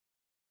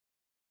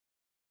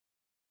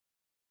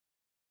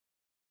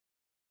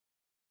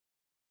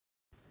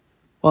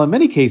While in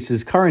many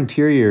cases, car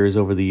interiors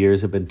over the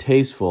years have been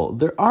tasteful,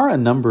 there are a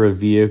number of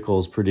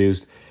vehicles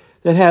produced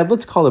that had,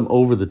 let's call them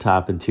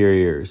over-the-top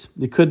interiors.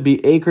 It could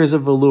be acres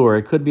of velour,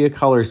 it could be a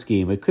color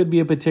scheme, it could be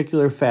a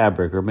particular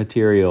fabric or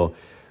material,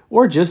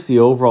 or just the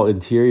overall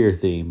interior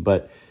theme.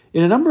 But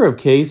in a number of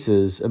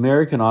cases,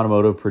 American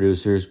automotive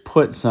producers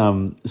put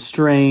some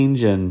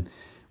strange and,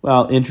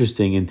 well,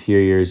 interesting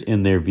interiors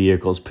in their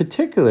vehicles,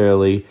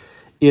 particularly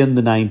in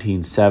the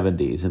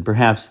 1970s. And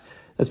perhaps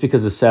that's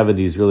because the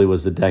 70s really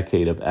was the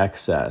decade of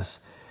excess.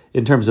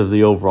 In terms of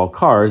the overall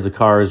cars, the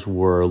cars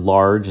were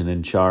large and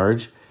in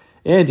charge,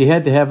 and you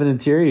had to have an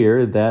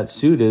interior that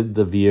suited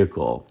the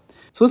vehicle.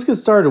 So let's get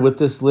started with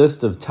this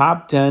list of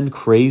top 10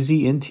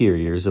 crazy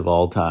interiors of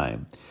all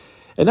time.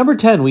 At number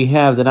 10, we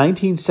have the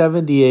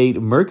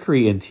 1978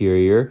 Mercury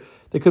interior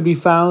that could be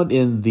found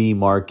in the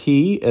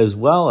Marquis as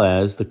well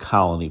as the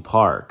Colony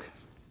Park.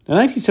 Now,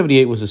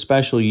 1978 was a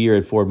special year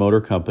at Ford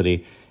Motor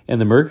Company and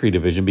the Mercury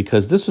division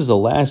because this was the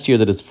last year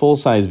that its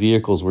full-size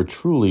vehicles were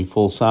truly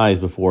full-size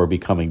before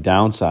becoming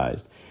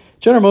downsized.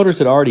 General Motors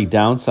had already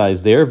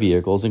downsized their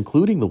vehicles,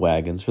 including the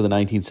wagons, for the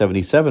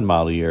 1977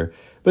 model year,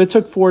 but it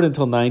took Ford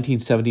until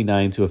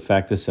 1979 to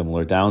effect a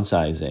similar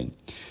downsizing.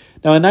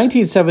 Now, in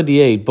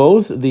 1978,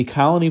 both the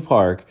Colony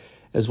Park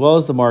as well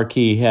as the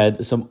Marquis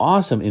had some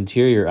awesome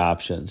interior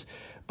options.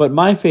 But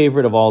my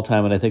favorite of all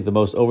time, and I think the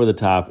most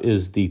over-the-top,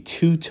 is the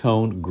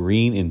two-tone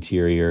green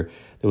interior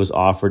that was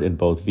offered in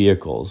both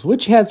vehicles,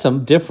 which had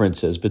some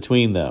differences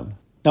between them.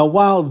 Now,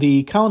 while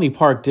the Colony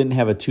Park didn't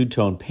have a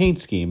two-tone paint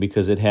scheme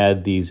because it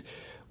had these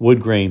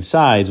wood grain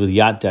sides with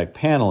yacht deck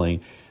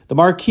paneling, the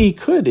Marquis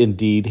could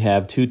indeed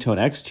have two-tone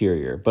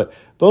exterior, but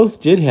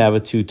both did have a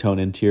two-tone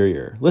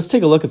interior. Let's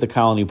take a look at the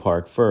Colony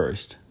Park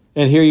first.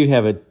 And here you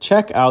have it.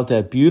 Check out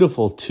that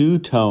beautiful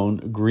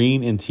two-tone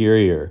green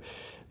interior.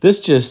 This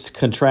just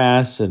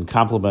contrasts and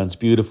complements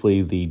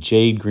beautifully the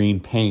jade green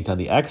paint on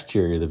the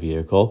exterior of the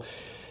vehicle.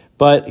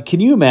 But can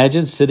you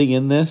imagine sitting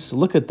in this?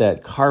 Look at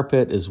that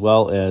carpet as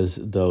well as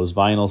those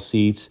vinyl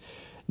seats.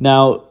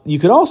 Now, you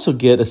could also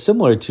get a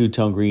similar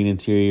two-tone green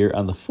interior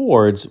on the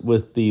Fords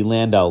with the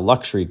Landau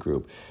Luxury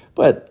Group.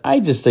 But I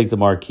just think the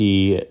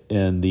Marquis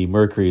and the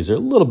Mercurys are a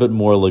little bit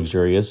more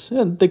luxurious,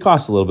 and they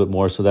cost a little bit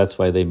more, so that's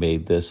why they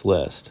made this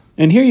list.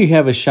 And here you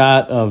have a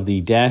shot of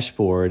the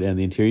dashboard and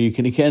the interior. You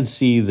can again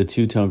see the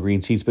two-tone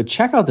green seats, but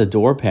check out the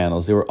door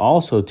panels. They were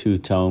also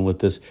two-tone with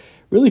this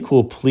really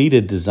cool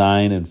pleated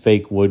design and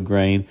fake wood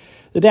grain.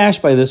 The dash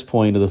by this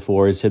point of the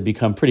Fords had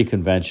become pretty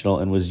conventional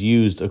and was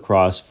used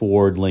across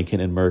Ford, Lincoln,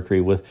 and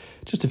Mercury with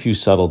just a few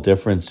subtle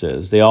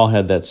differences. They all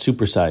had that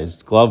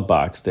supersized glove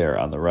box there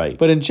on the right.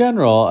 But in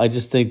general, I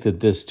just think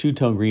that this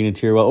two-tone green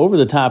interior, while over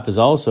the top, is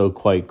also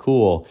quite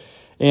cool.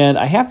 And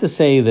I have to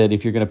say that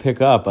if you're going to pick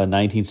up a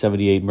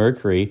 1978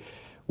 Mercury,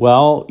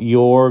 well,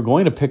 you're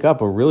going to pick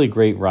up a really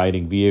great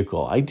riding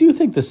vehicle. I do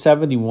think the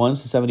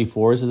 71s to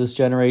 74s of this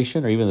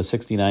generation, or even the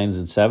 69s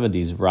and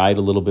 70s, ride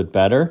a little bit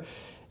better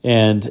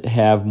and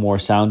have more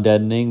sound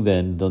deadening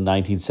than the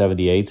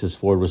 1978s, as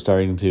Ford was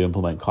starting to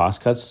implement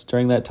cost cuts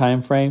during that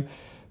time frame.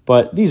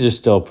 But these are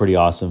still pretty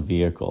awesome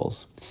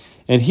vehicles.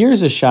 And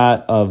here's a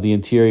shot of the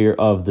interior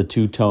of the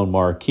two-tone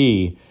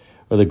Marquis,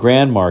 or the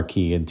Grand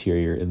Marquis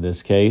interior in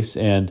this case.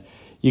 And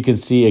you can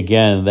see,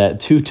 again, that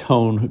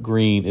two-tone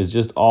green is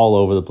just all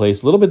over the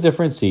place. A little bit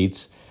different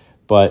seats,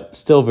 but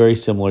still very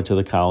similar to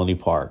the Colony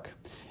Park.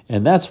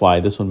 And that's why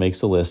this one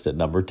makes the list at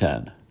number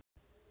 10.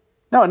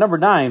 Now, at number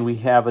 9, we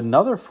have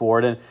another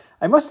Ford, and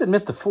I must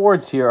admit the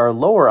Fords here are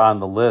lower on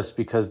the list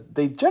because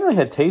they generally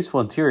had tasteful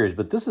interiors,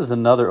 but this is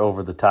another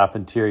over-the-top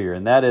interior,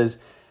 and that is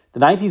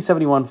the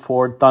 1971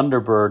 Ford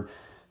Thunderbird,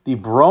 the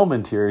Brougham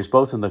interiors,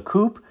 both in the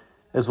coupe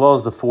as well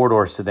as the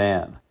four-door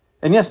sedan.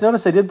 And yes,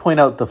 notice I did point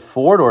out the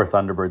four-door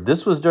Thunderbird.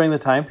 This was during the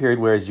time period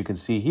where, as you can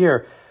see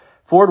here,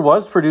 Ford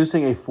was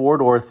producing a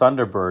four-door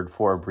Thunderbird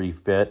for a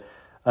brief bit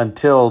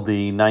until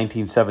the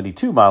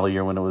 1972 model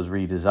year when it was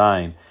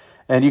redesigned.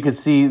 And you can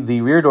see the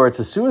rear door, it's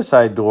a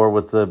suicide door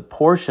with the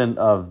portion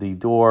of the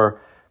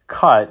door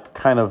cut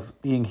kind of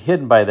being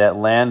hidden by that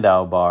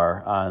Landau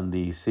bar on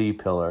the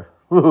C-pillar.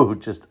 Ooh,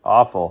 just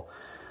awful.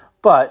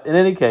 But in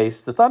any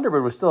case, the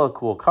Thunderbird was still a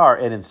cool car,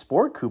 and in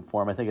sport coupe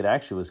form, I think it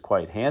actually was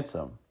quite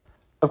handsome.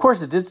 Of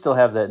course, it did still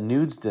have that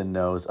Nudesden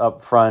nose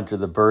up front, or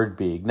the bird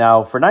beak.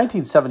 Now, for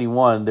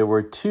 1971, there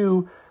were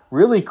two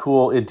really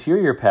cool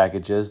interior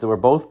packages that were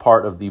both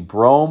part of the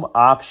Brougham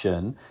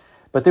option,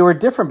 but they were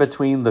different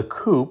between the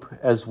coupe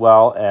as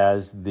well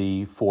as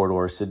the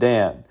four-door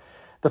sedan.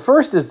 The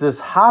first is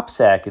this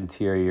hopsack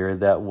interior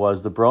that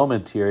was the Brougham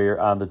interior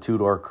on the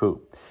two-door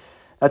coupe.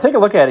 Now take a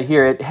look at it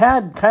here. It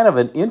had kind of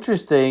an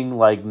interesting,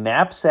 like,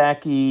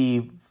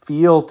 knapsacky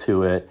feel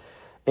to it,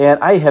 and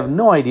I have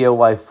no idea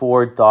why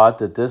Ford thought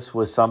that this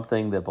was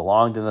something that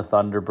belonged in a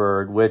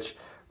Thunderbird, which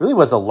really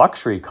was a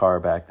luxury car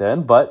back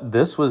then, but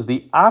this was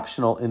the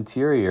optional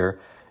interior.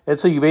 And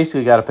so you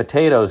basically got a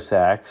potato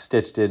sack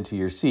stitched into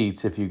your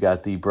seats if you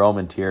got the Brougham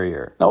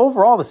interior. Now,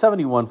 overall, the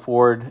 71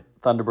 Ford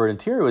Thunderbird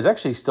interior was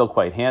actually still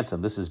quite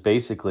handsome. This is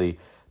basically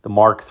the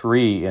Mark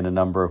III in a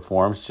number of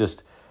forms,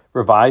 just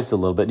revised a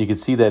little bit. And you can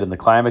see that in the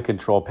climate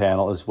control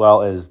panel as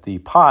well as the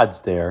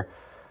pods there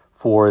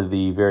for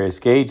the various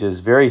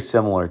gauges, very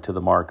similar to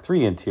the Mark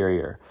III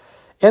interior.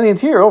 And the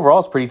interior overall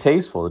is pretty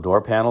tasteful. The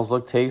door panels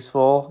look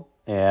tasteful,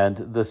 and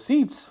the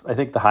seats, I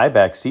think the high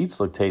back seats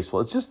look tasteful.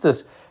 It's just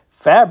this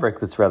fabric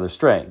that's rather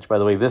strange. By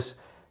the way, this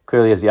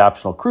clearly has the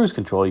optional cruise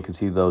control. You can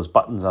see those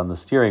buttons on the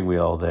steering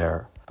wheel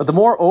there. But the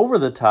more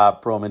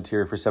over-the-top Brougham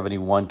interior for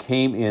 71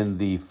 came in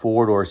the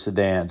four-door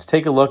sedans.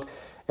 Take a look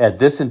at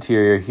this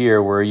interior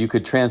here where you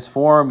could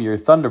transform your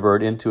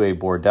Thunderbird into a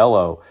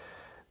bordello.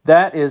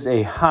 That is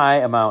a high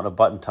amount of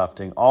button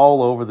tufting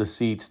all over the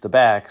seats, the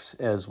backs,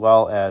 as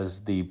well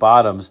as the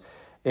bottoms.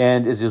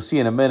 And as you'll see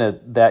in a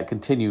minute, that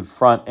continued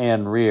front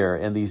and rear.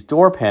 And these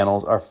door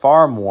panels are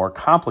far more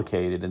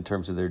complicated in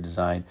terms of their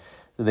design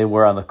than they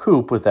were on the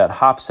coupe with that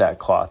hopsack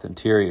cloth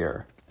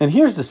interior. And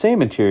here's the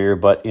same interior,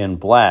 but in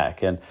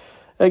black. And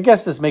I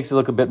guess this makes it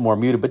look a bit more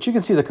muted, but you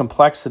can see the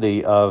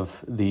complexity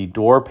of the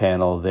door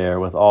panel there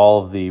with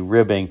all of the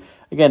ribbing.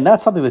 Again,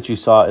 not something that you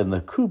saw in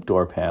the coupe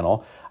door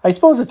panel. I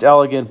suppose it's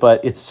elegant,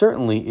 but it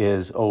certainly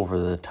is over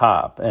the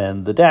top.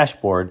 And the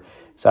dashboard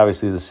is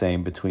obviously the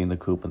same between the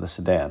coupe and the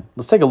sedan.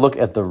 Let's take a look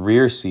at the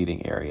rear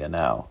seating area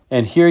now.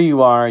 And here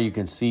you are. You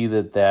can see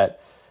that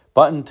that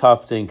button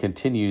tufting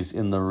continues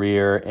in the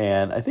rear,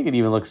 and I think it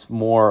even looks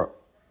more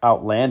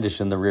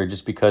outlandish in the rear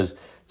just because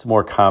it's a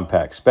more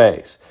compact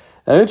space.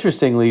 Now,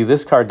 interestingly,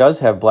 this car does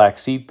have black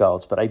seat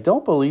belts, but I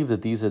don't believe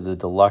that these are the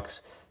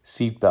deluxe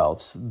seat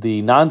belts.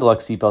 The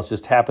non-deluxe seat belts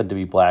just happen to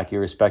be black,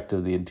 irrespective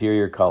of the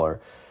interior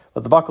color.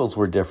 But the buckles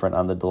were different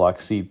on the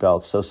deluxe seat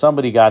belts. So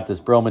somebody got this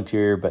Brougham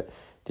interior, but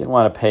didn't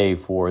want to pay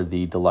for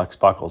the deluxe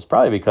buckles,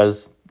 probably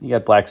because you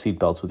got black seat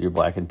belts with your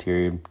black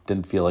interior and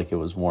didn't feel like it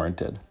was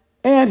warranted.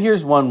 And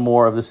here's one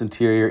more of this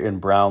interior in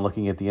brown,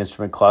 looking at the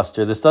instrument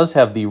cluster. This does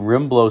have the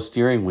rim blow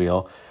steering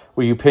wheel,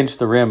 where you pinch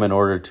the rim in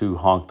order to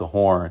honk the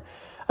horn.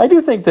 I do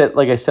think that,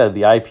 like I said,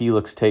 the IP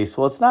looks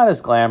tasteful. It's not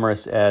as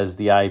glamorous as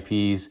the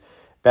IPs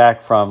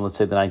back from, let's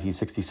say, the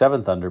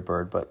 1967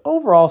 Thunderbird, but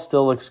overall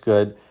still looks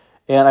good.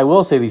 And I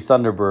will say these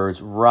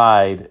Thunderbirds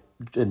ride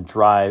and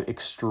drive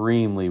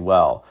extremely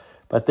well,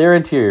 but their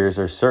interiors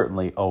are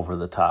certainly over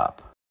the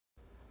top.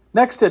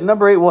 Next, at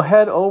number 8, we'll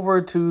head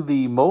over to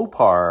the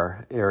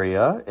Mopar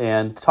area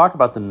and talk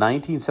about the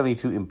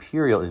 1972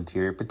 Imperial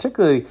interior,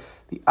 particularly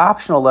the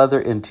optional leather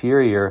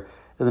interior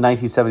of the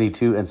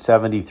 1972 and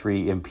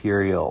 73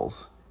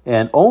 Imperials,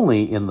 and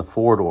only in the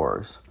four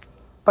doors.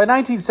 By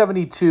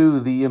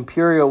 1972, the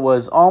Imperial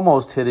was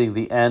almost hitting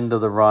the end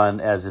of the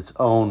run as its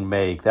own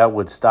make. That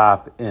would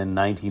stop in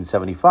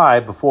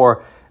 1975 before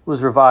it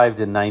was revived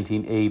in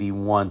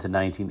 1981 to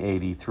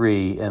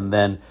 1983, and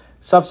then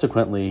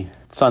subsequently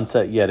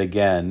sunset yet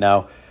again.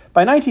 Now,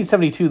 by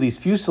 1972, these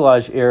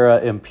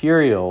fuselage-era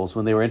Imperials,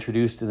 when they were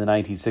introduced in the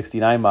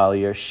 1969 model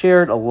year,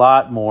 shared a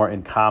lot more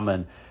in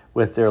common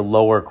with their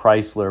lower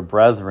Chrysler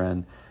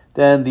brethren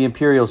than the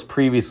Imperials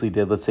previously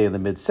did, let's say in the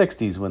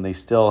mid-60s, when they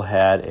still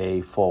had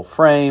a full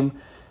frame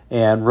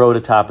and rode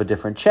atop a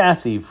different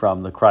chassis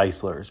from the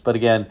Chryslers. But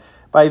again,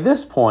 by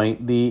this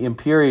point, the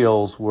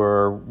Imperials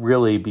were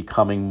really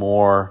becoming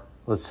more,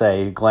 let's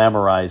say,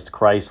 glamorized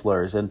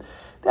Chryslers. And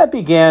that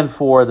began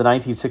for the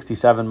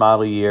 1967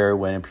 model year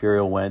when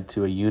Imperial went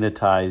to a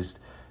unitized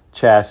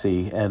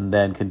chassis and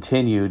then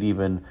continued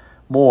even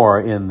more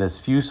in this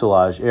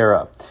fuselage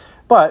era.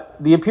 But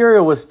the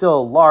Imperial was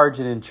still large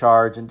and in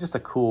charge and just a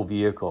cool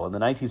vehicle. And the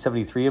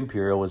 1973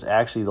 Imperial was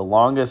actually the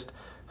longest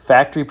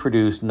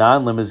factory-produced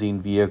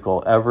non-limousine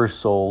vehicle ever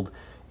sold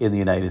in the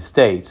United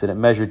States, and it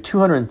measured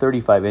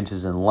 235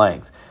 inches in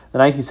length. The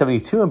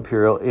 1972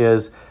 Imperial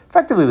is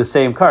effectively the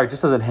same car. It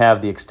just doesn't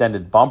have the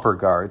extended bumper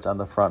guards on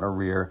the front or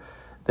rear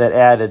that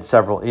added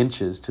several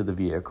inches to the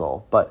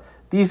vehicle. But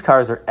these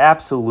cars are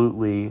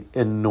absolutely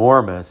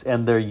enormous,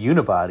 and they're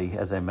unibody,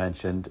 as I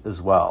mentioned,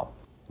 as well.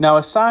 Now,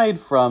 aside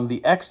from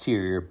the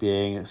exterior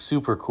being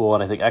super cool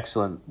and I think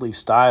excellently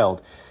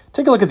styled,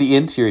 take a look at the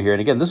interior here.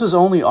 And again, this was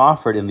only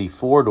offered in the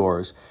four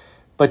doors,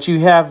 but you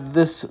have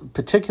this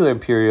particular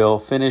Imperial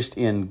finished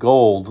in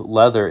gold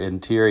leather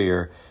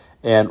interior.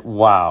 And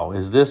wow,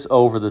 is this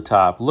over the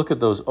top? Look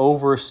at those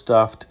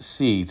overstuffed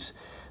seats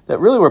that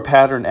really were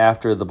patterned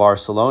after the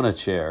Barcelona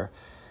chair.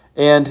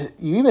 And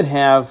you even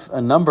have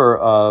a number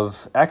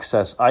of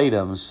excess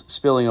items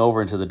spilling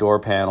over into the door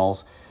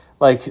panels.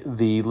 Like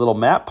the little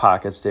map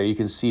pockets there, you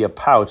can see a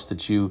pouch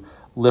that you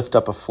lift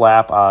up a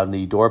flap on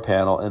the door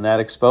panel, and that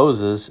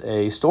exposes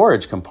a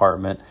storage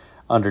compartment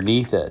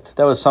underneath it.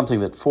 That was something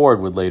that Ford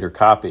would later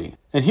copy.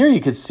 And here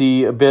you could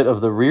see a bit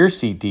of the rear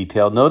seat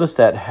detail. Notice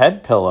that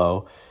head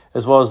pillow,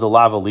 as well as the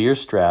lavalier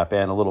strap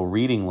and a little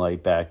reading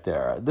light back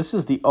there. This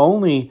is the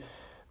only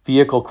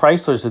vehicle,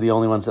 Chryslers are the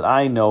only ones that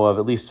I know of,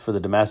 at least for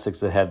the domestics,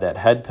 that had that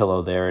head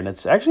pillow there, and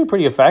it's actually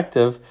pretty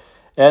effective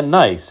and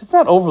nice. It's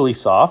not overly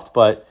soft,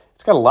 but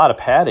it's got a lot of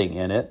padding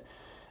in it,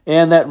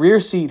 and that rear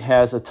seat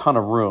has a ton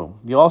of room.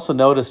 You'll also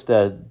notice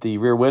that the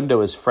rear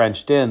window is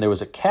Frenched in. There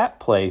was a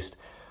cap placed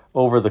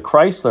over the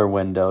Chrysler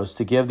windows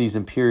to give these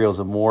Imperials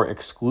a more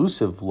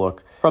exclusive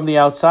look from the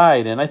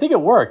outside. And I think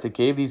it worked. It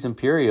gave these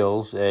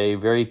Imperials a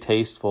very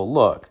tasteful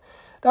look.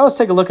 Now let's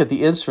take a look at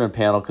the instrument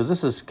panel, because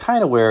this is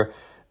kind of where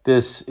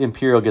this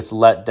Imperial gets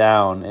let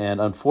down. And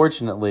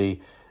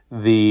unfortunately,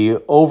 the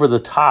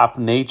over-the-top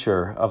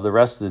nature of the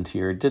rest of the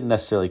interior didn't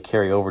necessarily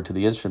carry over to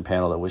the instrument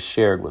panel that was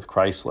shared with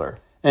Chrysler.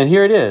 And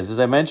here it is. As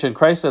I mentioned,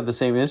 Chrysler had the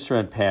same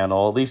instrument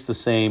panel, at least the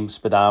same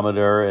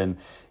speedometer and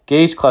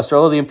gauge cluster,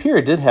 although the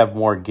Imperial did have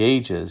more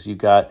gauges. You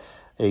got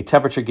a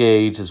temperature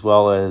gauge as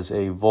well as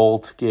a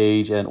volt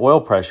gauge and oil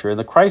pressure. In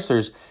the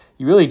Chryslers,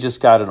 you really just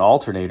got an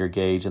alternator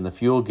gauge and the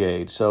fuel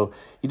gauge. So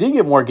you did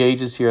get more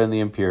gauges here in the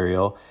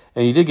Imperial,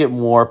 and you did get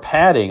more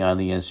padding on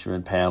the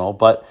instrument panel,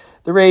 but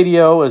the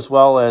radio as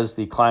well as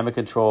the climate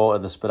control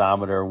and the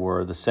speedometer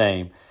were the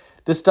same.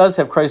 This does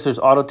have Chrysler's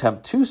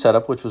AutoTemp 2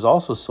 setup, which was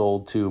also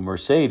sold to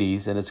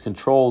Mercedes, and it's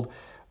controlled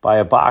by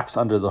a box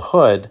under the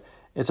hood.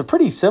 It's a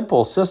pretty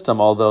simple system,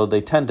 although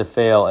they tend to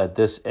fail at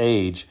this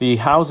age. The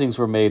housings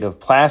were made of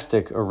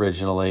plastic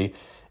originally,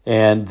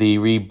 and the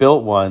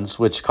rebuilt ones,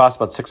 which cost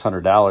about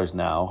 $600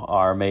 now,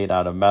 are made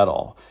out of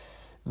metal.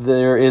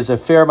 There is a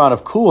fair amount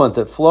of coolant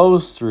that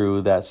flows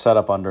through that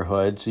setup under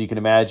hood, so you can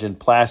imagine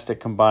plastic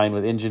combined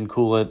with engine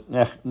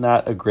coolant,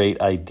 not a great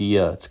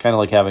idea. It's kind of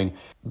like having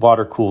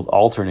water-cooled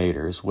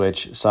alternators,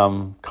 which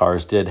some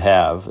cars did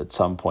have at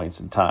some points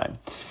in time.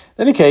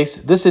 In any case,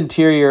 this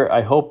interior,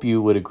 I hope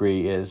you would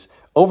agree, is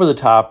over the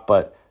top,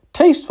 but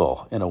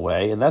tasteful in a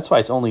way, and that's why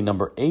it's only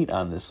number 8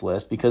 on this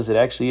list, because it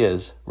actually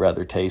is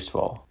rather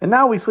tasteful. And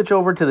now we switch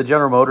over to the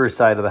General Motors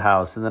side of the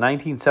house in the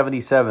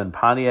 1977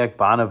 Pontiac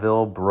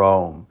Bonneville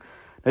Brougham.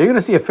 Now you're going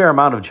to see a fair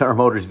amount of General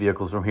Motors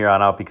vehicles from here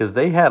on out because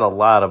they had a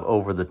lot of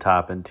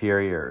over-the-top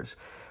interiors.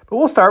 But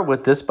we'll start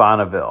with this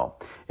Bonneville.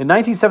 In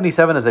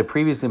 1977, as I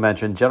previously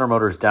mentioned, General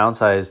Motors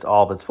downsized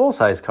all of its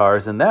full-size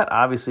cars, and that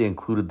obviously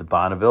included the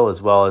Bonneville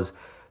as well as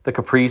the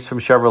Caprice from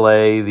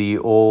Chevrolet, the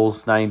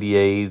Olds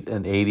 98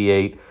 and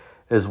 88,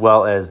 as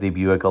well as the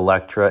Buick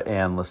Electra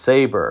and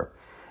LeSabre.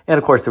 And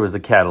of course, there was the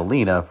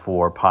Catalina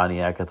for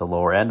Pontiac at the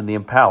lower end and the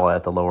Impala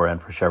at the lower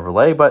end for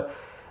Chevrolet. But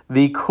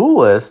the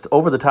coolest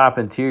over-the-top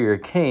interior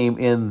came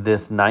in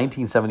this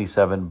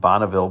 1977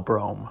 Bonneville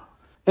Brougham.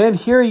 And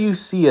here you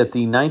see it,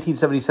 the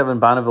 1977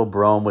 Bonneville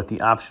Brougham with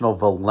the optional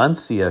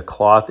Valencia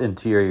cloth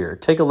interior.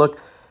 Take a look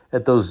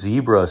at those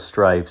zebra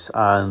stripes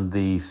on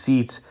the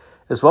seats,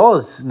 as well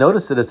as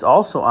notice that it's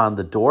also on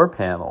the door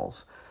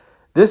panels.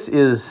 This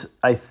is,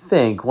 I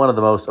think, one of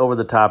the most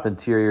over-the-top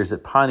interiors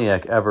that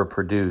Pontiac ever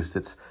produced.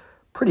 It's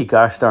pretty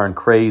gosh darn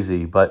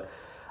crazy, but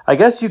I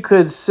guess you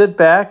could sit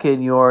back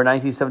in your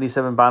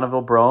 1977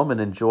 Bonneville Brougham and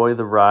enjoy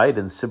the ride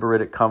in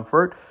sybaritic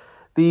comfort.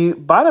 The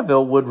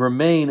Bonneville would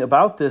remain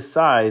about this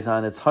size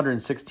on its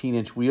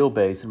 116-inch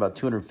wheelbase and about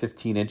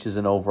 215 inches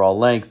in overall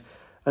length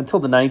until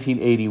the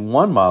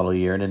 1981 model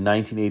year, and in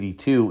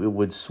 1982 it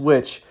would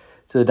switch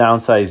to the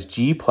downsized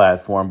G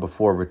platform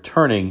before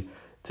returning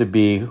to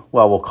be,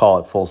 well, we'll call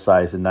it full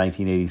size in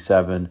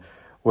 1987,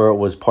 where it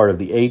was part of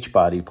the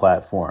H-body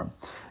platform.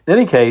 In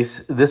any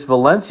case, this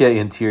Valencia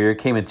interior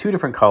came in 2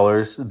 different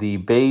colors, the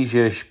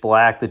beige-ish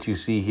black that you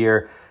see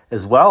here,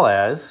 as well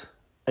as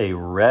a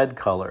red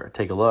color.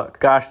 Take a look.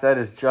 Gosh, that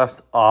is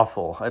just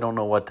awful. I don't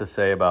know what to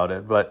say about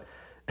it, but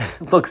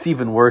it looks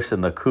even worse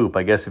in the coupe.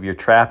 I guess if you're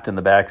trapped in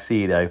the back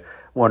seat, I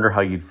wonder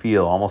how you'd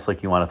feel, almost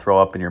like you want to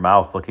throw up in your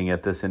mouth looking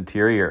at this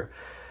interior.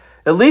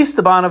 At least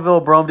the Bonneville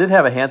Brougham did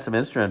have a handsome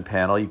instrument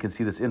panel. You can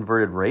see this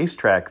inverted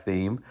racetrack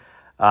theme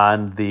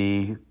on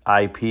the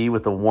IP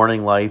with the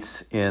warning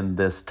lights in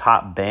this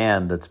top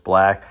band that's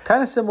black,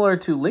 kind of similar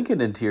to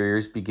Lincoln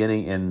interiors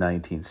beginning in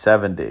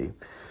 1970.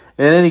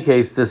 In any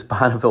case, this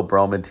Bonneville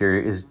Brougham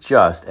interior is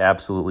just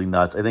absolutely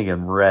nuts. I think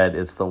in red,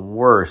 it's the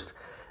worst.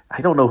 I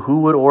don't know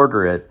who would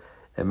order it,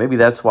 and maybe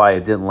that's why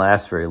it didn't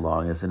last very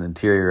long as an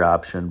interior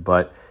option,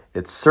 but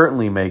it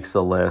certainly makes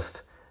the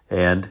list,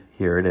 and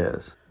here it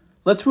is.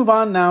 Let's move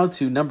on now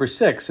to number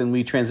 6, and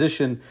we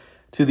transition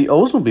to the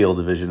Oldsmobile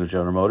division of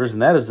General Motors,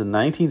 and that is the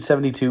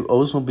 1972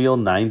 Oldsmobile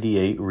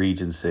 98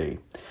 Regency.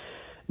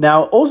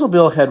 Now,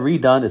 Oldsmobile had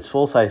redone its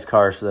full-size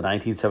cars for the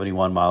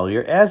 1971 model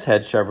year, as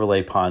had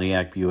Chevrolet,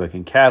 Pontiac, Buick,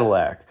 and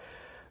Cadillac.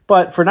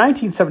 But for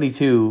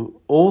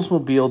 1972,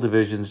 Oldsmobile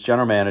division's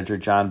general manager,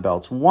 John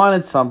Beltz,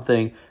 wanted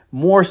something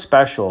more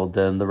special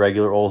than the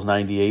regular Olds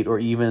 98 or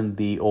even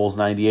the Olds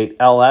 98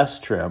 LS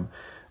trim,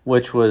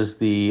 which was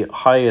the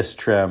highest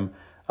trim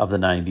of the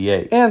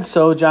 98. And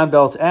so John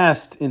Beltz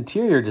asked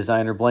interior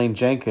designer Blaine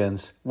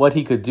Jenkins what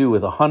he could do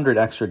with $100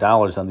 extra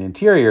on the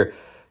interior,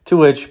 to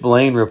which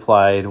Blaine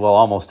replied, well,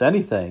 almost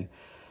anything.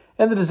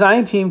 And the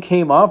design team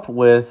came up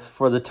with,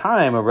 for the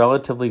time, a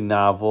relatively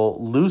novel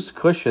loose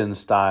cushion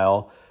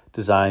style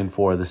design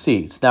for the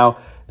seats. Now,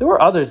 there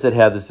were others that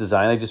had this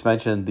design. I just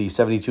mentioned the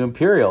 72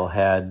 Imperial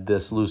had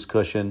this loose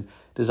cushion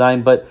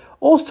design, but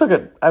Olds took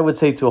it, I would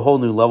say, to a whole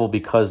new level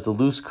because the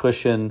loose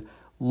cushion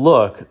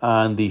look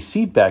on the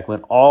seat back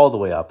went all the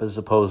way up as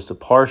opposed to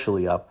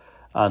partially up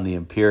on the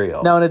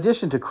Imperial. Now, in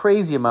addition to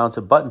crazy amounts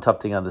of button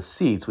tufting on the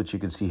seats, which you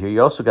can see here,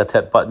 you also got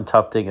that button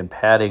tufting and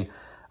padding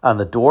on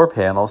the door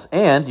panels,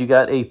 and you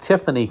got a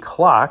Tiffany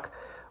clock,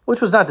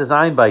 which was not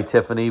designed by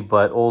Tiffany,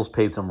 but Olds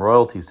paid some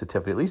royalties to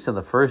Tiffany, at least in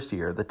the first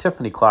year. The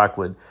Tiffany clock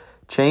would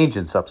change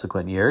in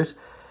subsequent years.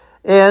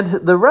 And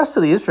the rest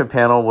of the instrument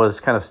panel was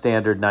kind of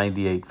standard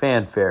 98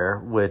 fanfare,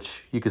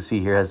 which you can see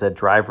here has that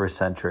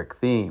driver-centric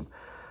theme.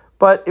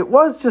 But it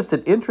was just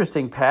an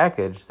interesting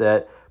package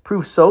that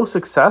proved so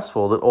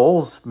successful that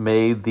Olds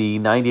made the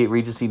 98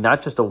 Regency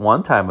not just a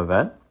one-time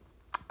event,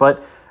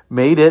 but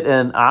made it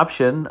an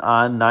option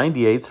on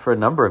 98s for a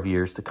number of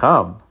years to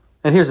come.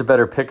 And here's a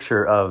better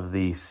picture of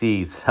the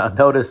seats. Now,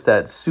 notice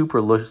that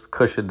super loose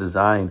cushion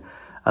design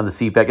on the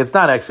seat back. It's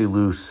not actually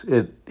loose.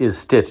 It is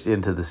stitched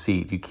into the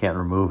seat. You can't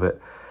remove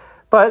it.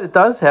 But it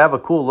does have a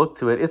cool look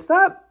to it. It's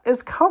not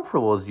as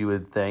comfortable as you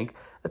would think.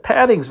 The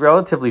padding's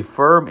relatively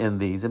firm in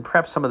these, and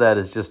perhaps some of that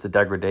is just a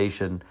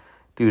degradation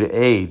due to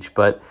age.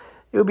 But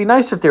it would be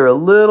nice if they were a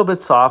little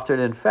bit softer.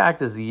 And in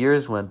fact, as the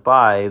years went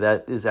by,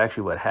 that is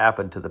actually what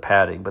happened to the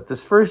padding. But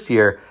this first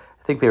year,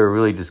 I think they were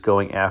really just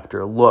going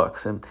after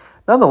looks. And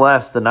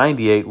nonetheless, the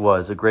 98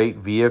 was a great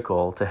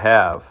vehicle to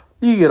have.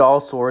 You get all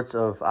sorts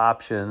of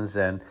options.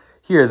 And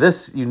here,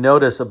 this you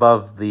notice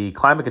above the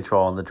climate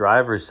control on the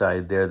driver's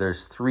side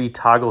there's 3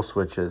 toggle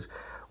switches.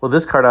 Well,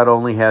 this car not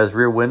only has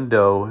rear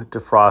window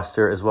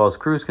defroster as well as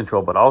cruise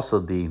control, but also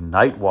the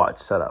night watch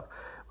setup,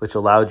 which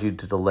allowed you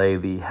to delay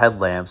the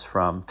headlamps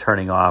from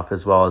turning off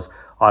as well as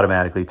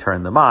automatically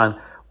turn them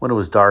on when it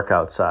was dark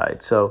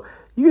outside. So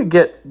you could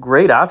get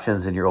great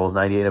options in your Olds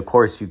 98. And of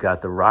course, you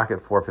got the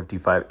Rocket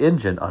 455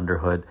 engine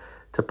underhood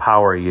to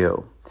power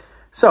you.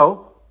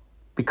 So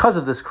because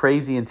of this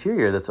crazy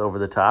interior that's over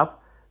the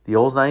top, the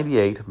Olds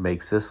 98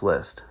 makes this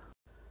list.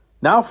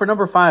 Now for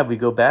number 5, we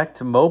go back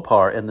to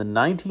Mopar and the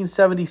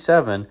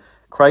 1977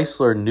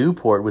 Chrysler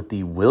Newport with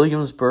the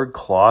Williamsburg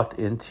cloth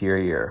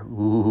interior.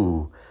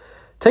 Ooh.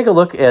 Take a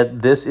look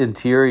at this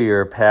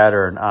interior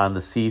pattern on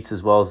the seats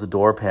as well as the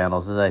door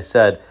panels. As I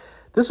said,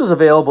 this was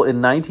available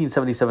in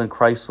 1977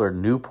 Chrysler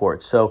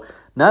Newport. So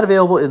not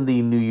available in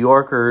the New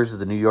Yorkers,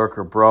 the New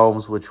Yorker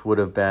Bromes, which would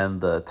have been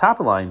the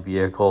top-of-line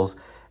vehicles.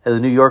 And the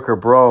New Yorker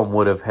Brome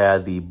would have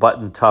had the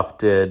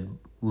button-tufted,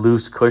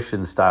 loose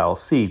cushion style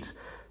seats,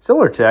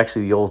 similar to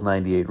actually the Olds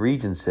 98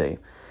 Regency.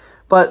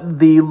 But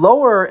the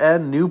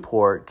lower-end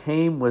Newport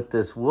came with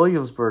this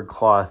Williamsburg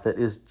cloth that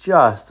is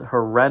just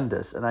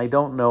horrendous. And I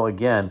don't know,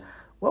 again,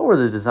 what were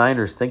the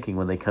designers thinking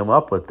when they come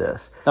up with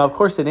this? Now, of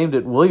course, they named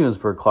it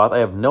Williamsburg cloth. I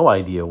have no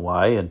idea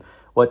why and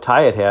what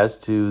tie it has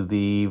to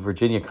the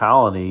Virginia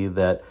colony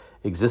that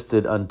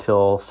existed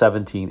until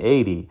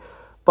 1780.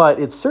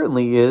 But it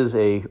certainly is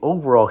a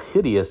overall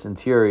hideous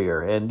interior,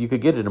 and you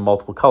could get it in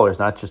multiple colors,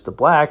 not just the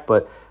black,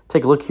 but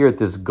take a look here at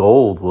this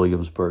gold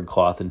Williamsburg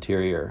cloth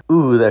interior.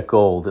 Ooh, that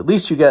gold. At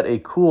least you got a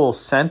cool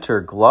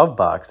center glove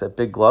box, that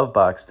big glove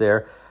box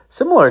there,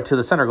 similar to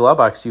the center glove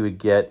box you would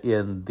get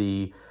in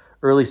the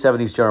early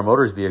 70s General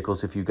Motors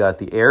vehicles if you got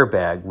the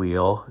airbag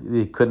wheel.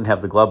 You couldn't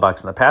have the glove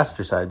box on the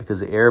passenger side because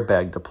the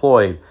airbag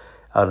deployed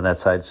out on that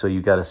side, so you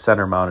got a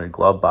center-mounted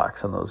glove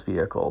box on those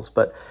vehicles.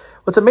 But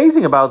what's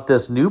amazing about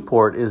this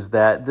Newport is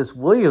that this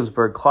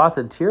Williamsburg cloth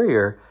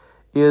interior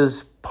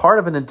is part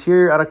of an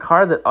interior on a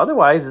car that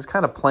otherwise is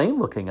kind of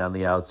plain-looking on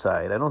the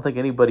outside. I don't think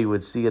anybody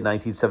would see a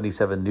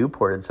 1977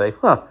 Newport and say,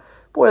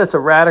 boy, that's a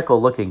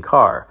radical-looking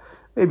car.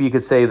 Maybe you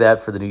could say that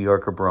for the New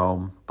Yorker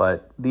Brome,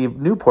 but the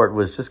Newport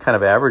was just kind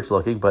of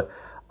average-looking, but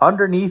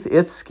underneath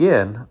its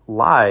skin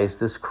lies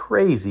this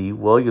crazy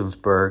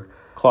Williamsburg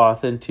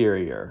cloth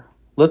interior.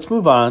 Let's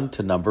move on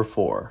to number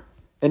 4.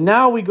 And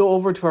now we go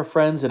over to our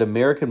friends at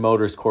American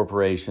Motors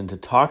Corporation to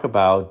talk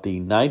about the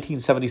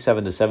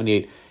 1977 to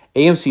 78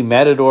 AMC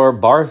Matador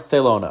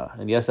Barcelona.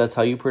 And yes, that's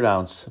how you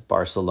pronounce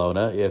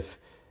Barcelona. If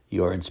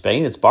you're in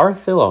Spain, it's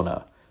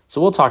Barcelona. So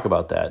we'll talk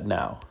about that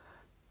now.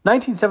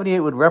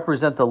 1978 would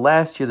represent the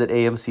last year that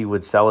AMC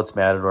would sell its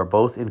Matador,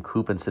 both in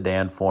coupe and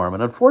sedan form.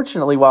 And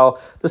unfortunately, while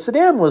the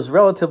sedan was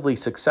relatively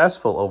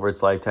successful over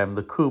its lifetime,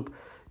 the coupe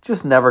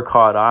just never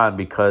caught on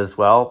because,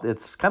 well,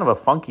 it's kind of a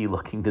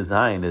funky-looking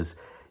design, as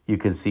you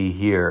can see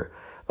here.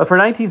 But for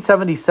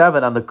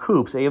 1977, on the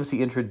coupes, AMC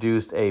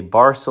introduced a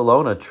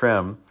Barcelona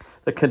trim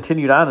that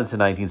continued on into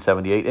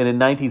 1978. And in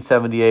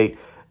 1978,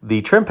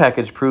 the trim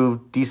package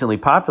proved decently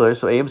popular,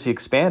 so AMC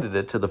expanded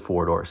it to the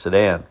 4-door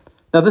sedan.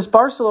 Now, this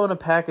Barcelona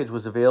package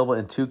was available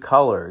in 2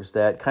 colors,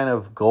 that kind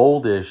of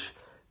goldish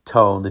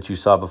tone that you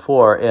saw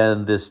before,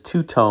 and this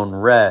 2-tone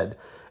red.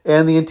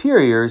 And the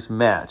interiors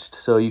matched,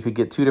 so you could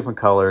get 2 different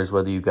colors,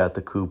 whether you got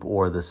the coupe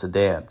or the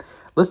sedan.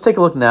 Let's take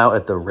a look now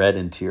at the red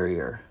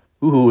interior.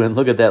 Ooh, and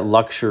look at that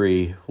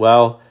luxury.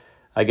 Well,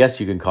 I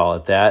guess you can call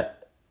it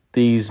that.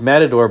 These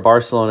Matador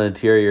Barcelona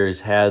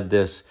interiors had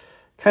this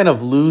kind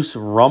of loose,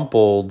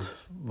 rumpled,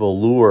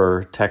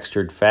 velour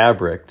textured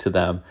fabric to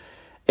them.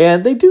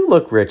 And they do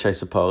look rich, I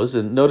suppose.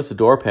 And notice the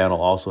door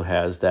panel also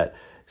has that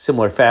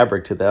similar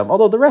fabric to them,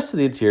 although the rest of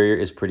the interior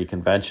is pretty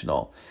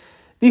conventional.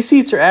 These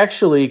seats are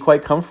actually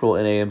quite comfortable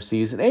in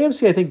AMC's, and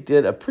AMC, I think,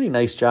 did a pretty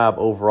nice job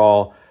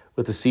overall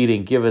with the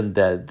seating, given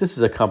that this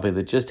is a company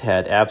that just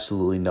had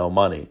absolutely no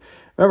money.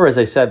 Remember, as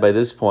I said, by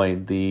this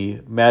point, the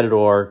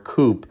Matador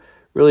Coupe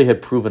really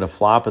had proven a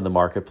flop in the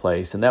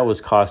marketplace, and that was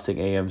costing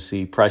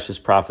AMC precious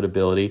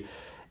profitability.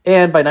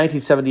 And by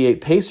 1978,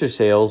 Pacer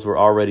sales were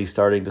already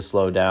starting to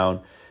slow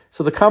down.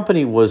 So the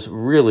company was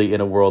really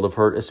in a world of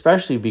hurt,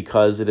 especially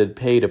because it had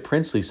paid a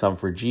princely sum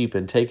for Jeep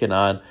and taken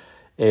on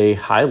a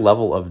high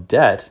level of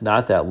debt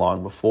not that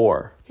long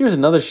before. Here's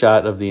another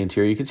shot of the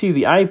interior. You can see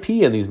the IP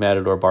in these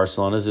Matador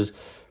Barcelonas is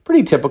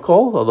pretty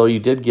typical, although you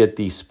did get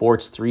the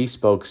sports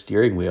 3-spoke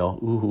steering wheel.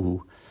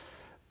 Ooh.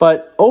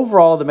 But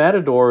overall, the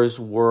Matadors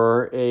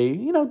were a,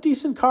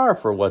 decent car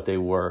for what they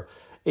were.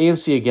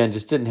 AMC, again,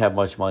 just didn't have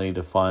much money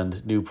to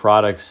fund new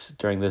products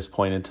during this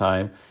point in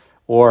time,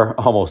 or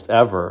almost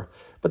ever.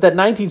 But that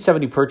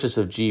 1970 purchase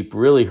of Jeep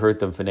really hurt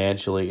them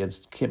financially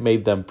and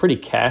made them pretty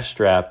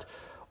cash-strapped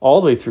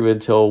all the way through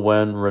until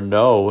when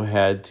Renault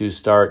had to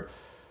start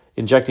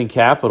injecting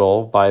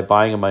capital by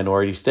buying a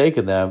minority stake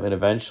in them and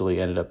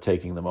eventually ended up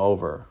taking them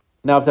over.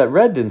 Now, if that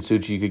red didn't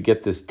suit you, you could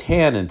get this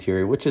tan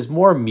interior, which is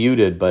more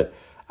muted, but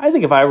I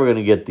think if I were going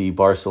to get the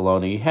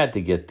Barcelona, you had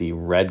to get the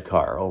red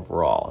car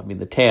overall. I mean,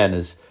 the tan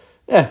is,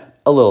 a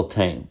little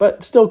tame,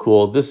 but still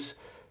cool. This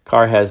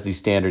car has the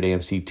standard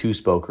AMC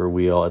 2-spoker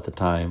wheel at the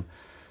time.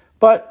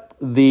 But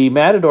the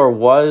Matador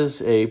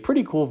was a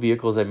pretty cool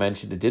vehicle, as I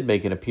mentioned. It did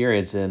make an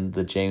appearance in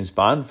the James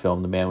Bond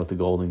film, The Man with the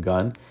Golden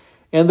Gun.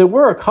 And there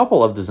were a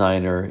couple of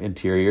designer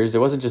interiors.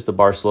 There wasn't just the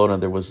Barcelona.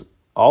 There was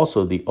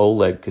also the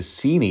Oleg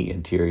Cassini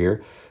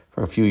interior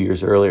from a few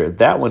years earlier.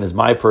 That one is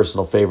my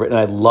personal favorite, and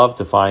I'd love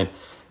to find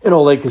an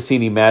Oleg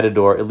Cassini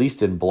Matador, at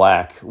least in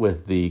black,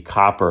 with the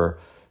copper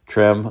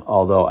trim,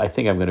 although I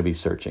think I'm going to be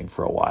searching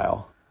for a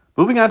while.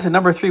 Moving on to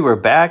number 3, we're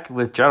back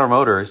with General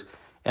Motors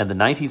and the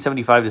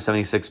 1975 to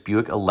 76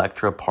 Buick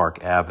Electra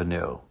Park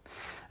Avenue.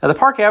 Now, the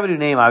Park Avenue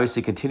name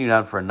obviously continued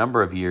on for a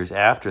number of years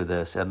after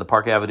this, and the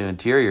Park Avenue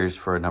interiors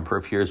for a number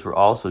of years were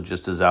also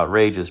just as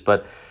outrageous.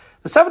 But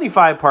the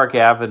 75 Park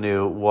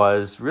Avenue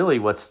was really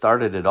what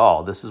started it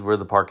all. This is where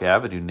the Park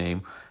Avenue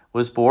name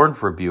was born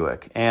for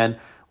Buick. And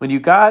when you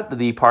got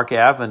the Park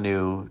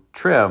Avenue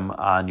trim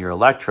on your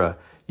Electra,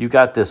 you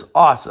got this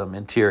awesome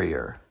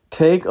interior.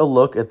 Take a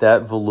look at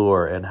that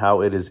velour and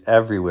how it is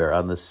everywhere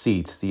on the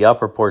seats, the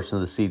upper portion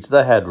of the seats,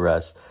 the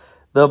headrests,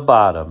 the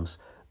bottoms,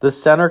 the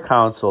center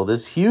console,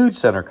 this huge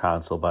center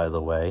console, by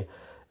the way,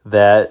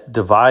 that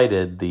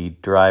divided the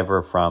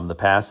driver from the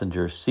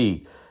passenger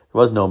seat. There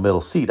was no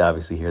middle seat,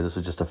 obviously, here. This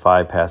was just a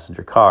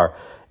 5-passenger car.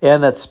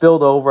 And that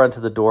spilled over onto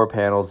the door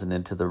panels and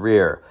into the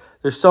rear.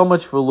 There's so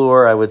much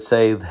velour, I would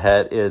say,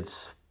 that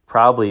it's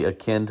probably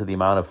akin to the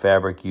amount of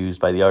fabric used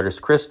by the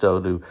artist Christo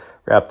to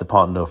wrap the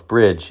Pont Neuf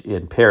Bridge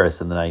in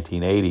Paris in the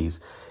 1980s.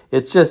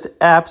 It's just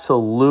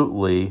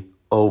absolutely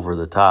over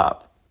the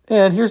top.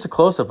 And here's a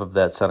close-up of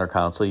that center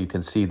console. You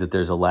can see that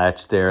there's a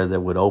latch there that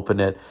would open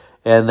it,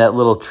 and that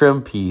little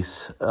trim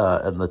piece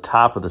on the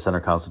top of the center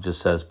console just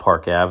says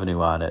Park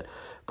Avenue on it.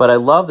 But I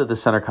love that the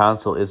center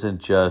console isn't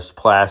just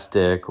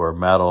plastic or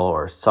metal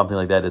or something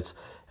like that. It's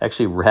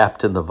actually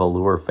wrapped in the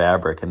velour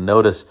fabric. And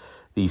notice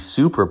the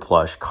super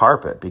plush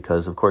carpet,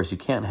 because of course you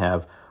can't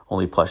have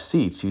only plush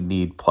seats. You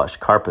need plush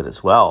carpet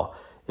as well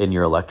in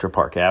your Electra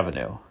Park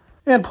Avenue.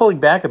 And pulling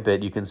back a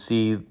bit, you can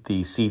see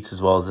the seats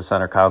as well as the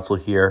center console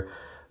here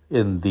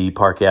in the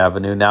Park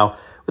Avenue. Now,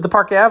 with the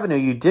Park Avenue,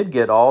 you did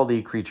get all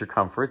the creature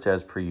comforts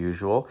as per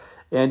usual.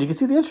 And you can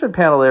see the instrument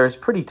panel there is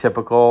pretty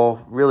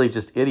typical, really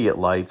just idiot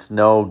lights,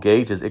 no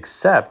gauges,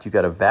 except you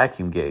got a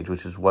vacuum gauge,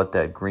 which is what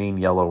that green,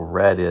 yellow,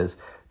 red is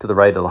to the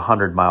right of the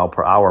 100 mile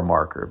per hour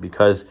marker,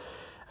 because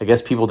I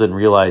guess people didn't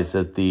realize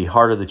that the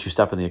harder that you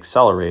step on the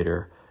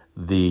accelerator,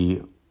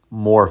 the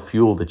more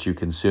fuel that you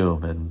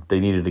consume, and they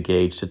needed a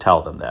gauge to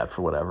tell them that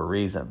for whatever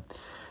reason.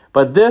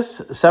 But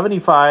this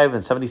 75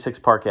 and 76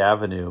 Park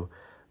Avenue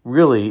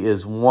really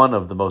is one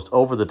of the most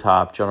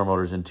over-the-top General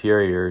Motors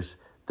interiors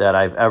that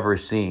I've ever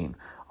seen,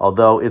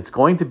 although it's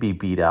going to be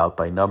beat out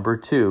by number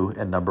 2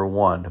 and number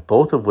 1,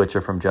 both of which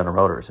are from General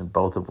Motors and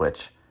both of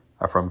which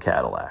are from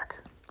Cadillac.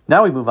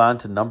 Now we move on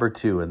to number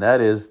 2, and that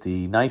is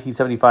the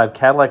 1975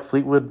 Cadillac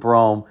Fleetwood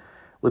Brougham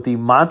with the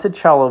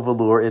Monticello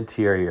velour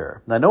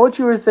interior. Now, I know what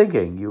you were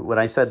thinking. When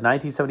I said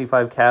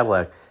 1975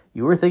 Cadillac,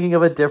 you were thinking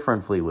of a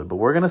different Fleetwood, but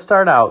we're going to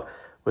start out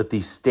with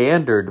the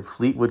standard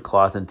Fleetwood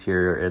cloth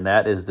interior, and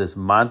that is this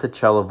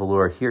Monticello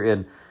velour here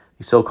in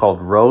the so-called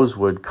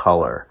rosewood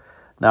color.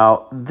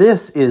 Now,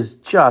 this is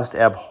just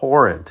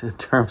abhorrent in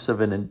terms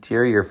of an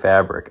interior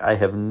fabric. I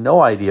have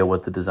no idea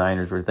what the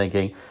designers were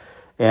thinking,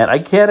 and I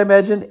can't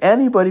imagine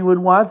anybody would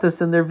want this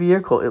in their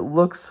vehicle. It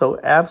looks so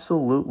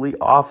absolutely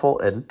awful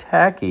and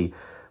tacky,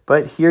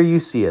 but here you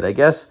see it. I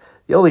guess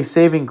the only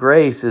saving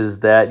grace is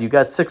that you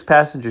got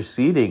 6-passenger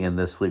seating in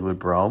this Fleetwood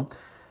Brougham,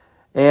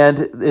 and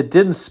it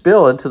didn't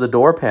spill into the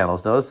door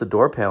panels. Notice the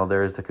door panel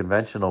there is the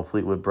conventional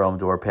Fleetwood Brougham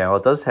door panel.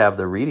 It does have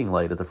the reading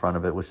light at the front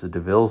of it, which the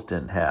DeVille's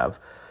didn't have.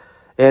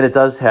 And it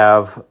does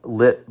have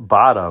lit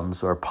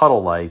bottoms or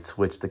puddle lights,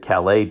 which the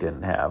Calais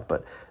didn't have.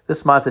 But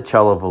this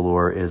Monticello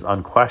velour is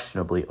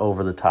unquestionably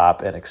over the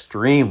top and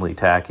extremely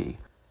tacky.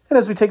 And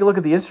as we take a look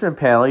at the instrument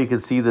panel, you can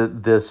see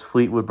that this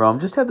Fleetwood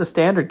Brougham just had the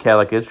standard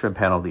Cadillac instrument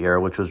panel of the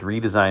era, which was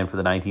redesigned for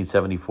the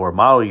 1974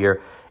 model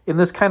year in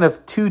this kind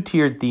of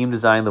two-tiered theme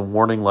design. The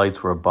warning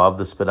lights were above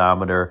the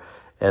speedometer,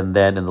 and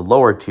then in the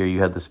lower tier,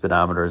 you had the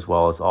speedometer as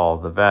well as all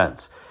of the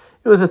vents.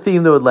 It was a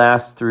theme that would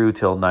last through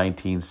till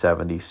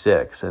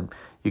 1976. And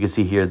you can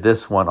see here,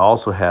 this one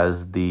also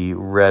has the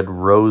red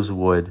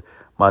rosewood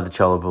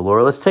Monticello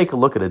velour. Let's take a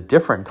look at a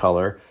different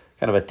color,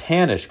 kind of a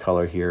tannish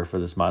color here for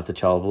this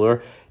Monticello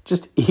velour.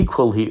 Just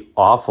equally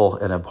awful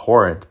and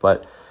abhorrent.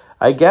 But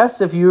I guess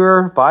if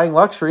you're buying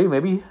luxury,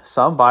 maybe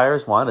some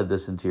buyers wanted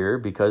this interior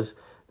because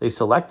they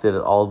selected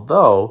it,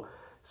 although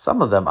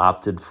some of them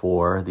opted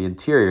for the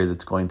interior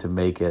that's going to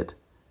make it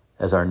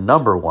as our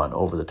number one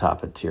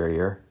over-the-top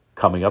interior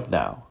coming up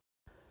now.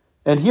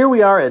 And here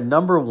we are at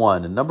number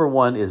one, and number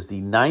one is the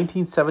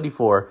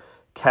 1974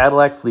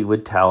 Cadillac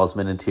Fleetwood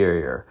Talisman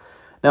interior.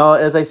 Now,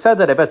 as I said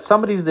that, I bet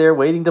somebody's there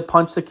waiting to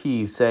punch the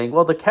keys saying,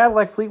 well, the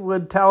Cadillac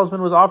Fleetwood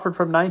Talisman was offered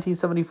from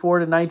 1974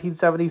 to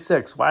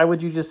 1976. Why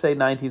would you just say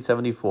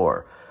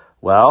 1974?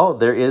 Well,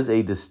 there is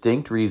a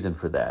distinct reason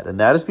for that, and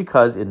that is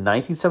because in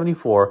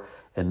 1974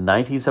 and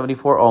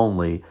 1974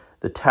 only,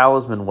 the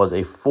Talisman was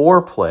a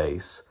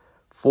four-place,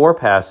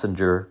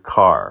 four-passenger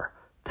car.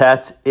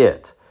 That's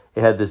it.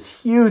 It had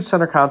this huge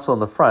center console in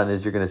the front.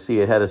 As you're going to see,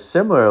 it had a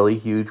similarly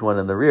huge one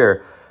in the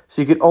rear,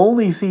 so you could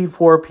only seat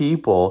four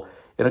people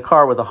in a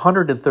car with a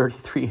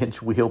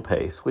 133-inch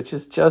wheelbase, which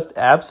is just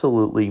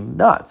absolutely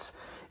nuts.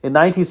 In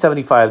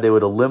 1975, they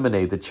would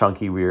eliminate the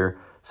chunky rear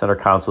center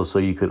console so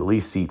you could at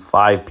least seat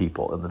five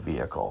people in the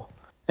vehicle.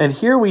 And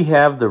here we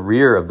have the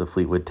rear of the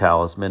Fleetwood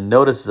Talisman.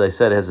 Notice, as I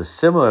said, it has a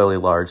similarly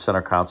large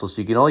center console,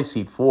 so you can only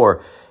seat four.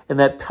 And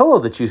that pillow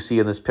that you see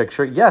in this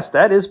picture, yes,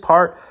 that is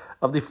part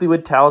of the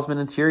Fleetwood Talisman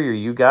interior.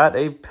 You got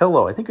a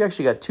pillow. I think you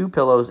actually got two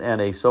pillows and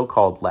a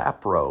so-called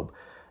lap robe.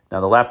 Now,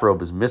 the lap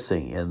robe is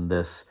missing in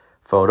this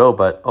photo,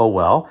 but oh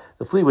well.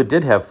 The Fleetwood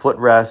did have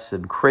footrests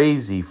and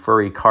crazy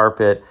furry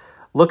carpet.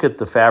 Look at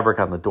the fabric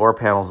on the door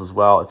panels as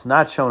well. It's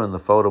not shown in the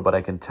photo, but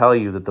I can tell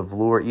you that the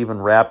velour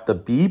even wrapped the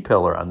B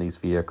pillar on these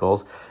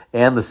vehicles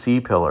and the C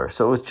pillar.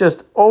 So it was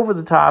just over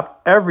the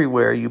top,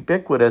 everywhere,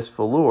 ubiquitous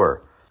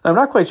velour. I'm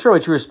not quite sure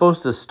what you were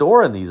supposed to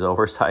store in these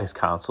oversized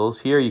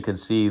consoles. Here you can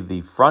see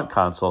the front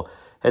console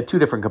had two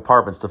different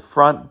compartments. The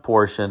front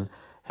portion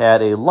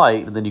had a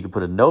light, and then you could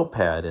put a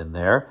notepad in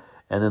there.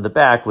 And then the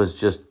back was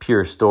just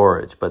pure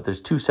storage. But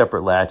there's two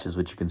separate latches,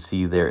 which you can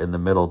see there in the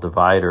middle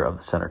divider of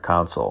the center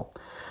console.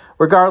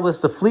 Regardless,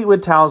 the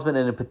Fleetwood Talisman,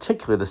 and in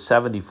particular the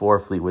 74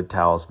 Fleetwood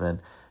Talisman,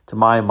 to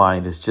my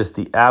mind, is just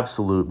the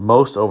absolute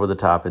most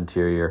over-the-top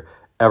interior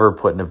ever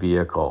put in a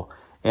vehicle.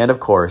 And of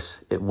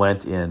course, it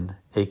went in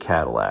a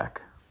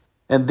Cadillac.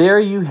 And there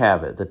you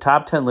have it, the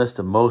top 10 list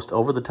of most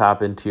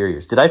over-the-top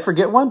interiors. Did I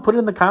forget one? Put it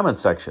in the comments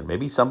section.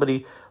 Maybe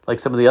somebody like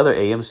some of the other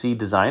AMC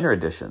designer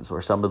editions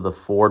or some of the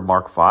Ford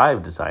Mark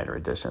V designer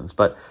editions.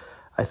 But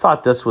I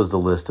thought this was the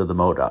list of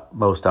the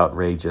most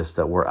outrageous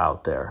that were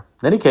out there.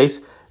 In any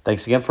case,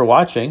 thanks again for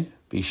watching.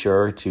 Be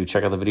sure to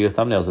check out the video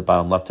thumbnails at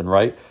bottom left and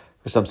right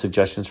for some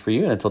suggestions for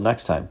you. And until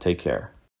next time, take care.